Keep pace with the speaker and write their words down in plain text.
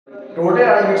Today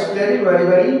I am explaining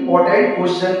very important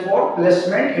question for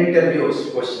placement interviews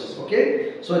questions.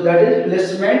 Okay, so that is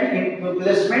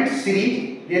placement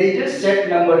series. There is a set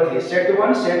number 3. Set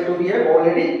 1, set 2 we have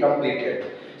already completed.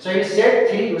 So in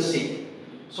set 3 you see.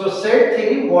 So set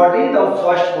 3, what is the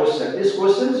first question? This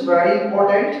question is very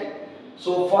important.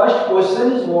 So first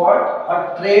question is what?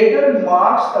 A trader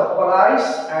marks the price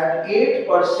at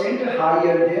 8%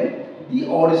 higher than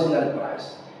the original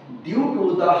price. Due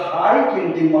to the hike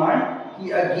in demand,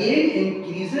 he again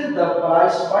increases the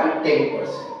price by 10%.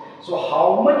 So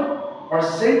how much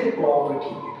percent profit he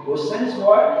get? Question is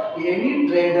what? Any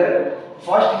trader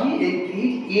first he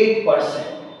increase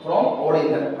 8% from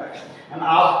original price, and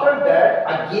after that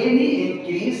again he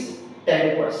increase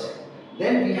 10%.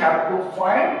 Then we have to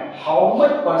find how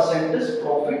much percentage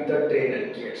profit the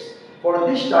trader gets. For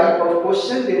this type of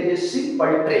question, there is a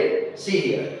simple trick. See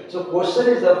here. So question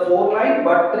is a 4-line,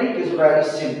 but trick is very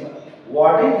simple.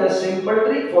 What is the simple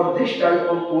trick for this type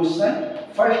of question?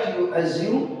 First you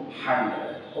assume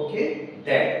 100. Okay.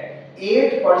 Then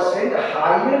 8%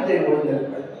 higher than original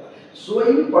price. So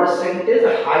in percentage,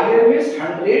 higher means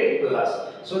 100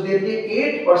 plus. So there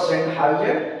is 8%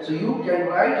 higher. So you can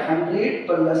write 100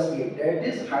 plus 8. That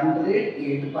is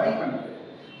 108 by 100.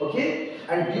 Okay.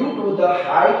 And due to the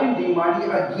hike in demand, he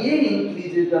again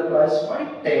increases the price by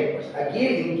 10%.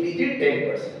 Again increases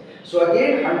 10%. So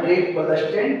again 100 plus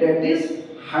 10, that is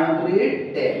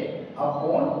 110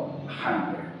 upon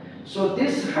 100. So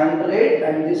this 100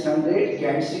 and this 100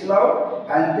 cancel out,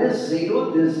 and this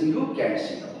 0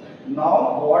 cancel out.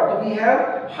 Now what we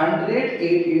have?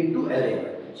 108 into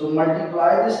 11. So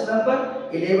multiply this number.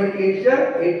 11 8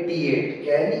 are 88.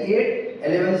 Carry 8.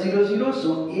 11 0 0.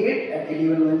 So 8 and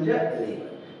 11 1 are 11.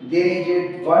 There is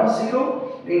a 1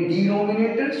 0 in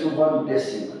denominator. So 1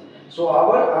 decimal. So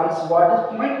our answer, what is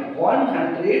point?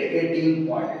 118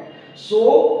 point.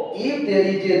 So if there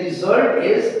is a result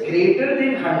is greater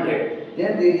than 100,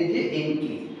 then there is a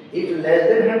increase. If less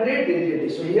than 100, there is a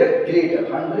decrease. So here greater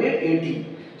 118.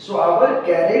 So our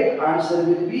correct answer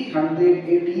will be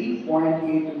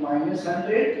 118.8 minus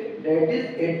 100, that is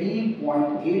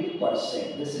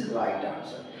 18.8%. This is right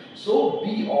answer. So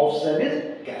B option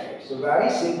is correct. So very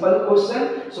simple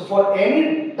question. So for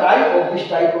any type of this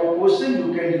type of question,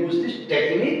 you can use this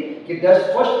technique. It does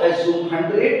first assume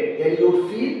 100, then you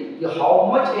feel how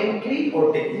much increase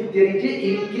or decrease. If there is a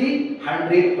increase,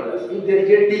 100 plus. If there is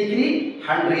a decrease,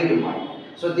 100 minus.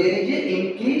 So there is a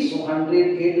increase, so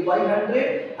 108 by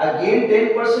 100, again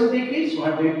 10% decrease, so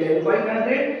 110 by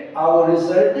 100, our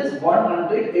result is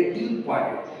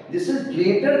 118.8. This is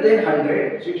greater than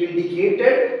 100, so it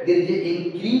indicated there is an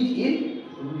increase in,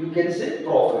 you can say,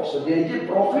 profit. So there is a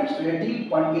profit, so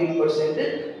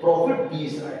 18.8% profit B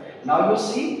is right. Now you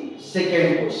see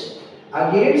second question.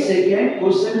 Again second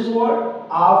question is what?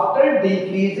 After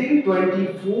decreasing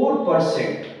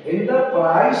 24% in the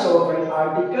price of an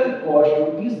article, cost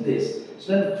rupees this.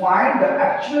 So then find the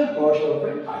actual cost of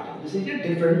an article. This is a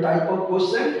different type of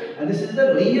question, and this is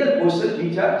the real question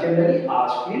which are generally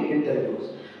asked in interviews.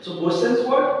 So question is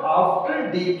what?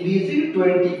 After decreasing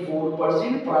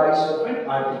 24% price of an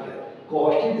article,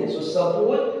 cost is this. So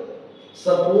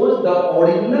suppose the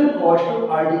original cost of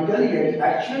article and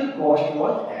actual cost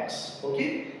was X.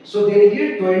 Okay. So there is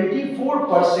a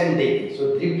 24% decrease.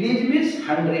 So decrease means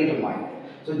 100 minus.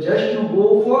 So just you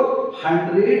go for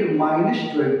 100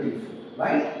 minus 24,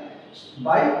 right?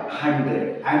 By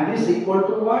 100, and this equal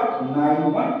to what?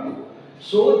 912.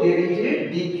 So there is a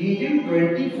decrease in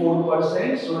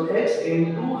 24%. So X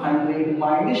into 100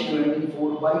 minus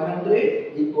 24 by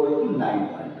 100 equal to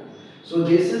 912. So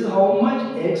this is how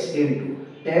much? X into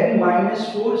 10 minus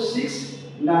 4, 6,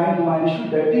 9 minus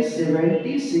 2, that is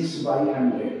 76 by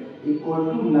 100 equal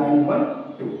to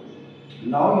 912.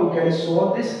 Now you can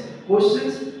solve this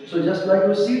questions. So just like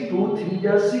you see, 2 3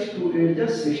 are 6, 2 8 are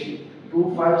 16,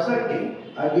 2 5 are 10.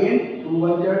 Again 2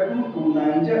 1 are 2, 2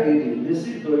 9 are 18. This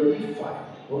is 25.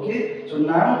 Okay. So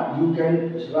now you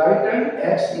can write an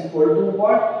X equal to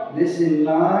what? This is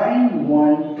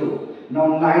 912.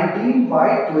 Now 19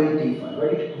 by 25. When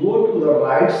it go to the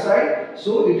right side,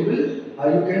 so it will,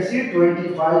 you can see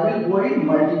 25 will go in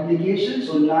multiplication.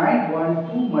 So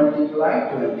 912 multiply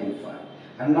 25.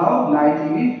 And now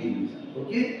 19 in division.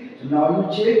 Okay. So now you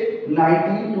check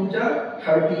 19 2 are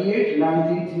 38,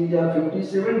 19 3 are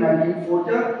 57, 19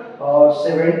 4 are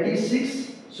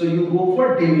 76. So you go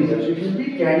for division. So it will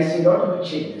be cancelled out. You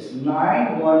check this.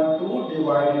 912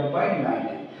 divided by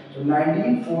 19. So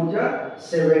 19 4 are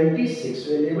 76.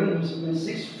 So 11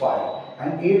 6 5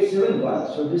 and 8 7 1.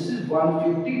 So this is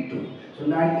 152. So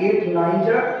 9 8 9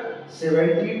 are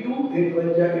 72. 8 1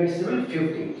 are 8 7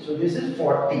 15. So this is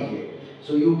 48.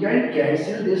 So you can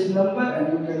cancel this number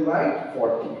and you can write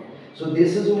 48. So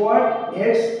this is what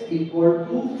x equal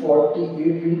to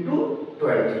 48 into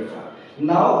 25.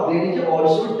 Now there is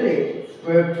also trick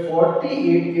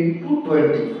 48 into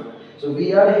 25. So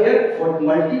we are here for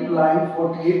multiplying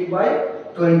 48 by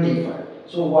 25.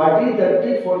 So what is the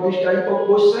trick for this type of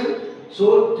question?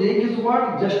 So trick is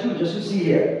what? Just to see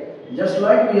here. Just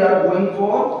like we are going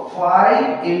for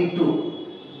 5 into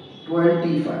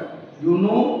 25. You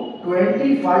know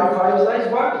 25 5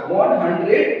 is what?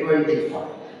 125.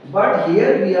 But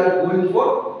here we are going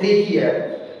for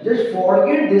trickier. Just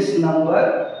forget this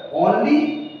number.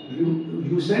 Only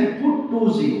you send put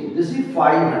 2 0. This is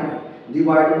 500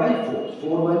 divided by 4.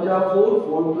 4 1 are 4.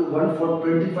 4 1 for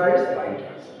 25 is right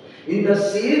answer. In the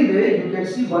same way, you can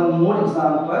see one more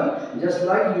example. Just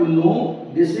like you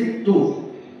know, this is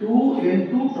 2. 2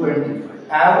 into 25.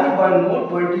 Every one more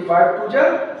 25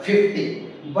 to 50.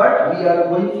 But we are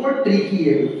going for tricky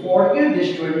here. Forget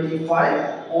this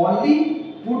 25.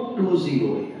 Only put 2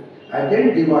 0 here. And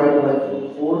then divide by 4.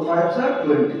 4 5s are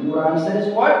 20. Your answer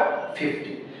is what?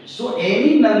 50. So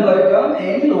any number come,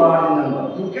 any large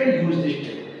number, you can use this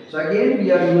trick. So again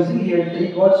we are using here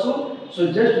trick also.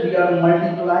 So just we are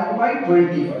multiplying by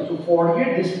 25. So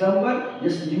forget this number,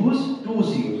 just use 2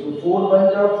 zeros. So 4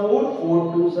 1s are 4,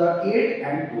 4 2s are 8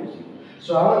 and 2 0.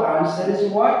 So our answer is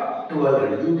what?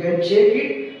 1200. You can check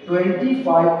it.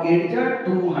 25 8 are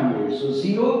 200. So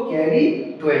 0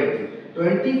 carry 20.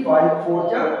 25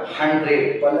 4 are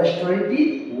 100 plus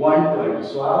 20 120.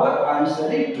 So our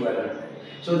answer is 1200.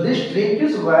 So this trick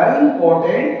is very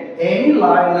important. Any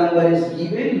large number is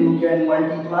given, you can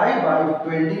multiply by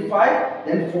 25.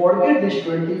 Then forget this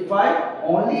 25.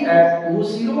 Only add 2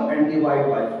 0 and divide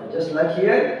by 4. Just like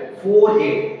here 4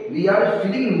 8. We are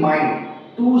filling in mind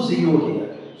 2 0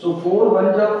 here. So 4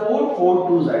 1s are 4, 4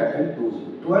 2s are and 2 0.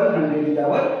 1200 is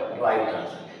our right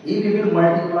answer. If we will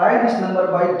multiply this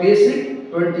number by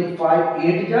basic, 25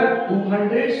 8 are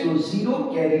 200, so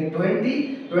 0 carry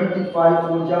 20, 25 4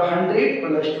 are 100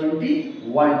 plus 20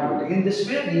 120. In this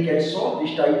way we can solve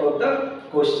this type of the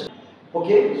question.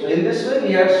 Okay, so in this way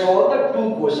we have solved the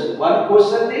two questions. One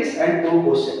question this and two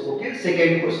questions. Okay,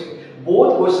 second question.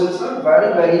 Both questions are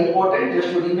very important.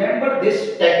 Just to remember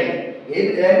this technique.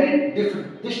 In any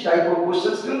this type of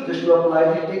questions, just to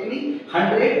apply this technique,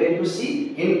 100, then you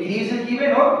see increase is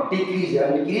given or decrease.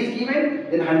 And decrease given,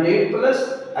 then 100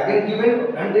 plus, again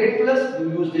given 100 plus, you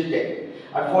use this technique.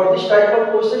 And for this type of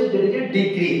question, there is a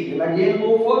decrease. Then again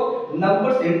go for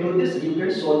numbers into this, you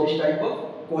can solve this type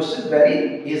of question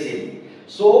very easily.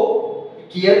 So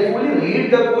carefully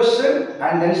read the question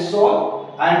and then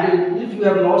solve. And if you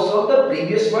have not solved the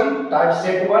previous one, type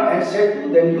set 1 and set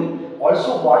 2, then you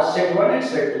also watch set 1 and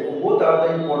set 2. Both are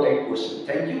the important questions.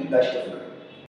 Thank you. Best of luck.